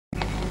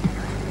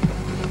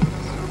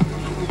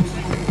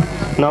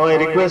Now I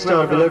request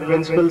our beloved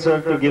principal sir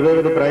to give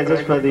away the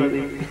prizes for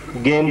the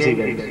games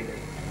event.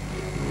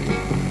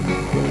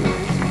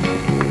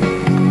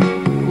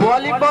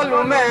 Volleyball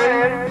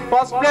women,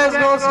 first place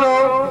goes to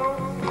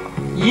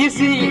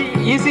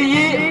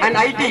ECE and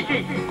IT,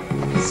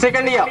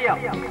 second year.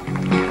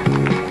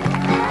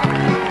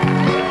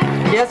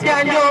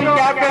 S.K.E.C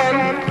captain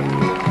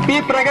P.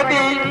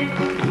 Pragati,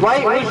 Y.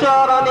 Usha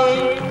Rani,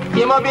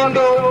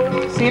 Himabindu,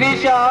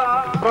 Sirisha,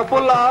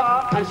 Prafulla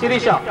and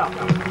Shirisha.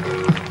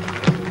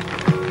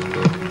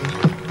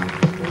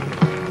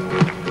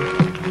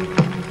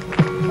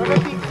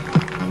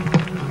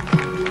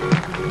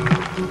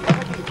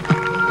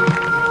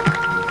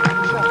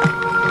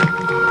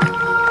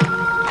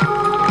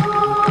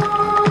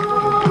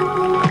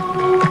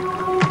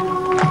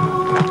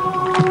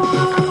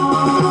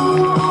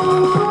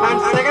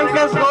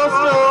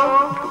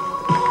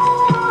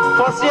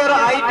 First year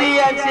IT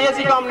and S.K.E.C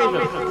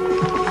combination.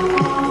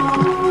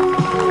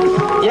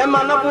 M.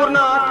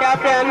 Annapurna,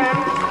 captain.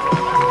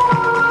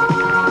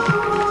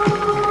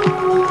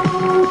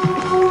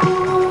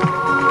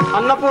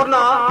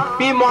 Annapurna, P.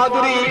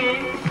 Madhuri,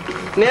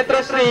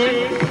 Netrashri,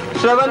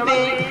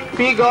 Shravanti, P.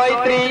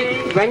 Gayatri,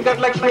 Venkat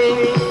Lakshmi,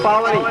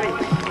 Pavani.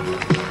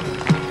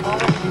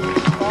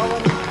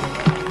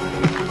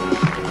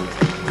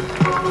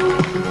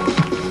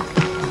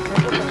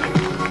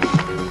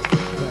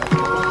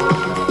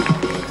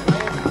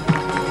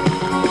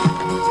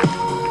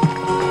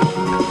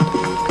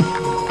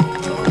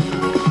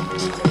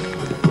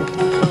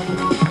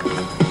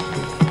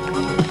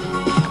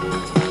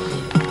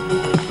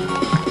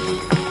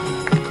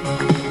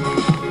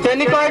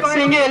 Tennis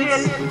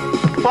singles,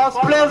 first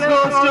place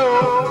goes to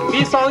B.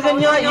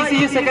 Saujanya,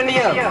 ECE second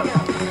year.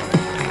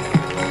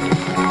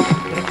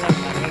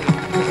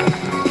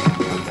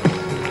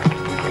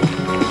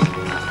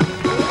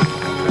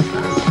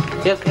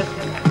 Yes.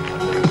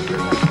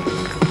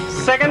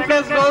 Second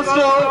place goes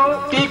to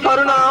P.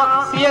 Karuna,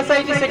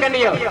 CSIT second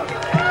year.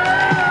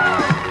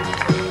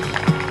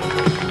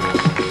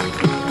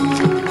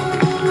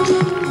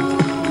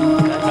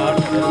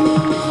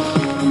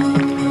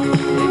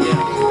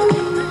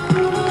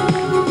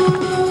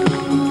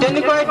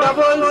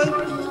 Doubles,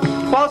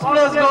 first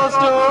place goes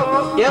to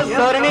S.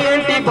 Dharini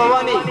and T.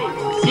 Bhavani,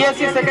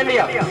 C.S.C second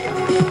year.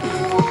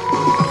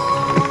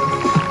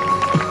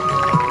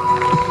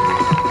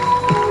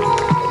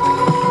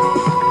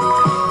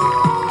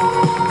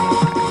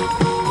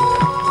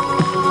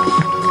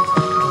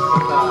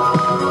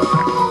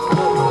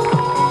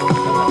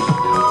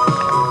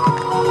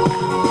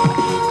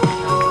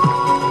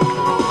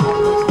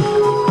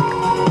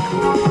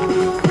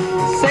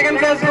 Second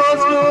place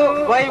goes to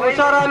Y.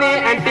 Usharani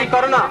and T.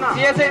 Karuna,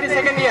 CSIT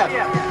second year.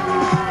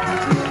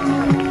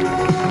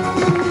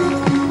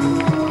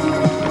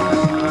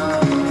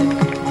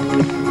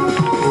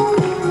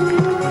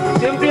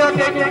 Simply you are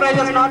taking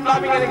prizes, not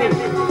clapping anything.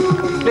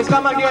 Please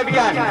come and give a big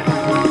hand.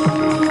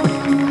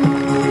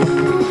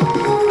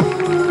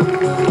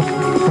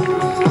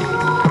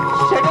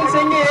 Shuttle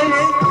singles,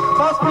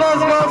 first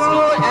place goes to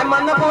M.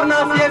 Annapurna,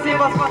 C.S.C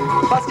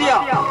first year.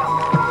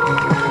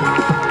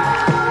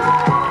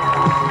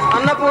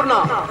 Annapurna.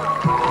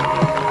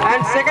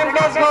 And second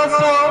place goes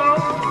to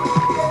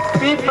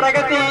P.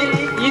 Pragati,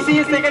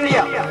 ECE second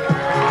year.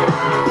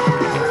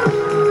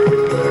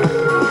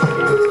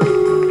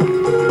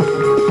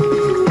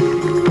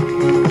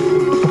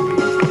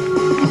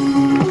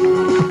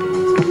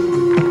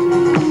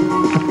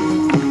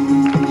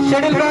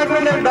 Shuttle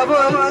badminton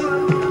doubles.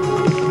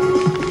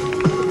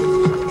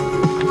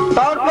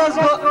 Third place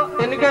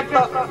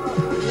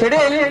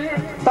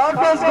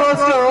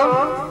goes to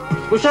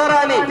Usha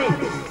Rani.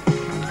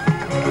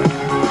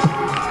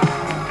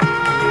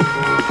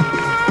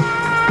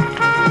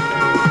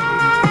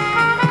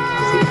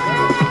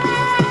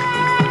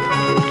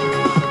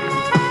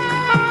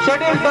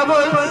 Shuttle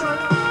doubles.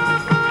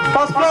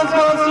 First place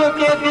goes to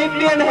K.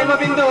 Deepti and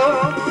Himabindu,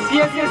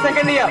 C.S.C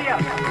second year.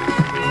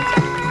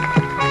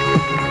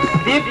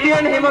 Deepti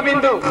and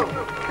Himabindu.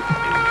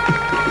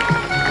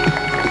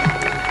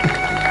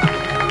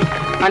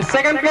 And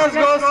second place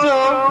goes to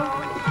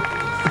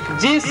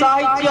G.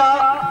 Sahitya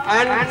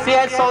and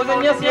C.S.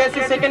 Saujanya, C.S.C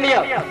second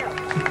year.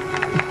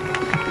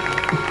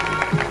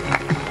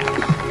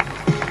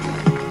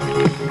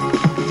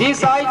 G.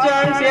 Sahitya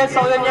and C.S.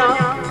 Saujanya.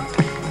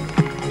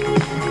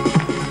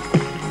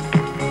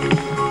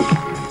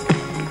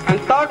 And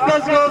third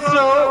place goes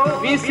to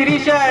V.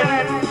 Sirisha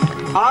and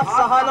R.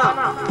 Sahana,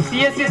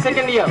 C.S.C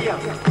second year.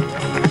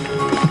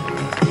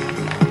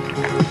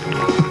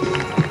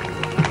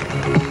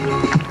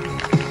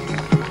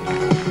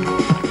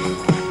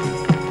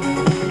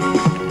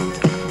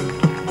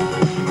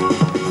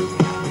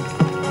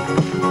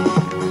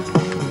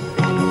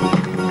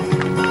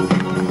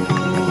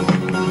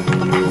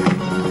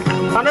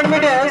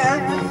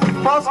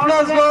 First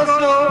place goes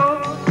to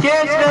K.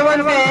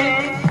 Shravanti,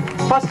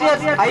 first year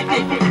IT.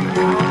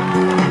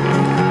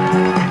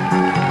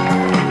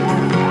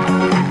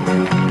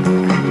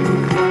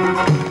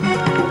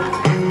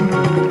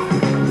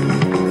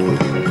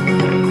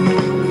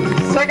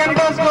 Second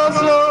place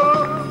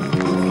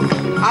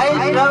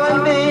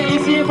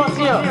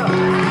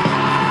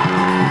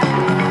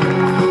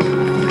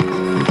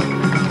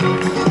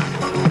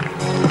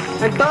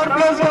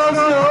place goes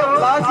to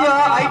last year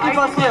IT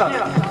first year.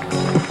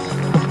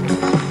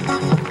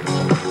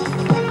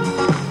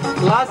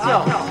 Last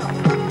year.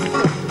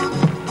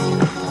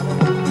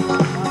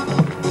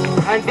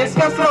 And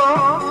discuss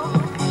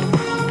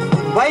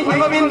why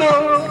Himabindu.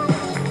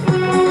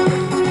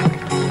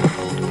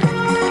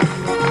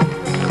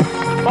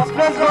 First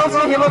place goes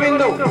to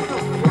Himabindu.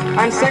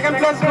 And second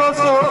place goes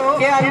to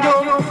K. Anju,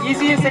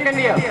 ECE second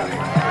year.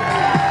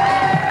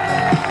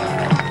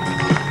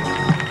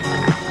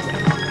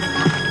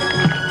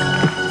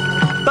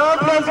 Third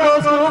place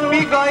goes to P.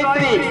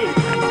 Gayatri,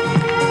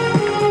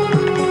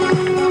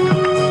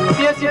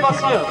 C.E.C.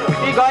 first year,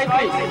 P.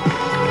 Gayatri.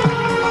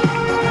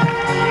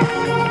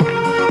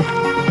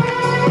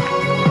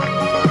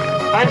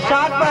 And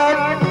short put,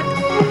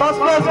 first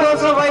place goes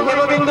to Y.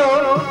 Hemabindu,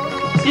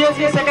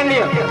 C.E.C. second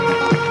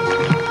year.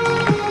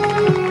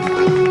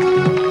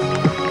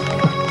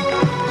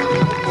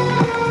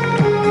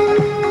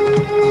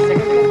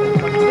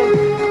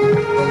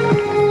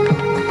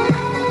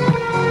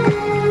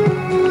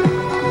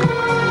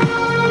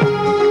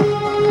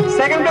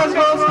 Second place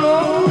goes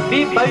to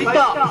B.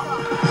 Balita.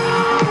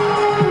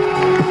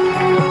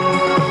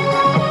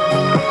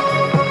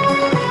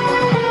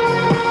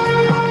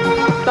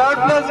 Third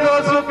place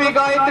goes to P.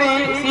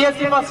 Gayatri,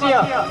 C.E.C. first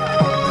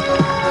year.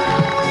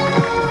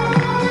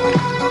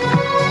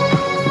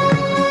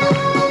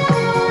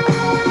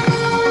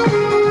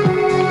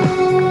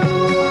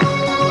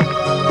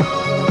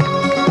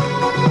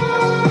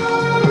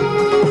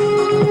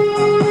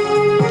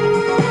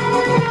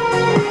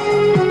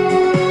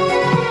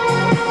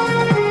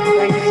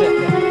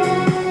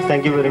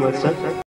 Thank you very much, sir.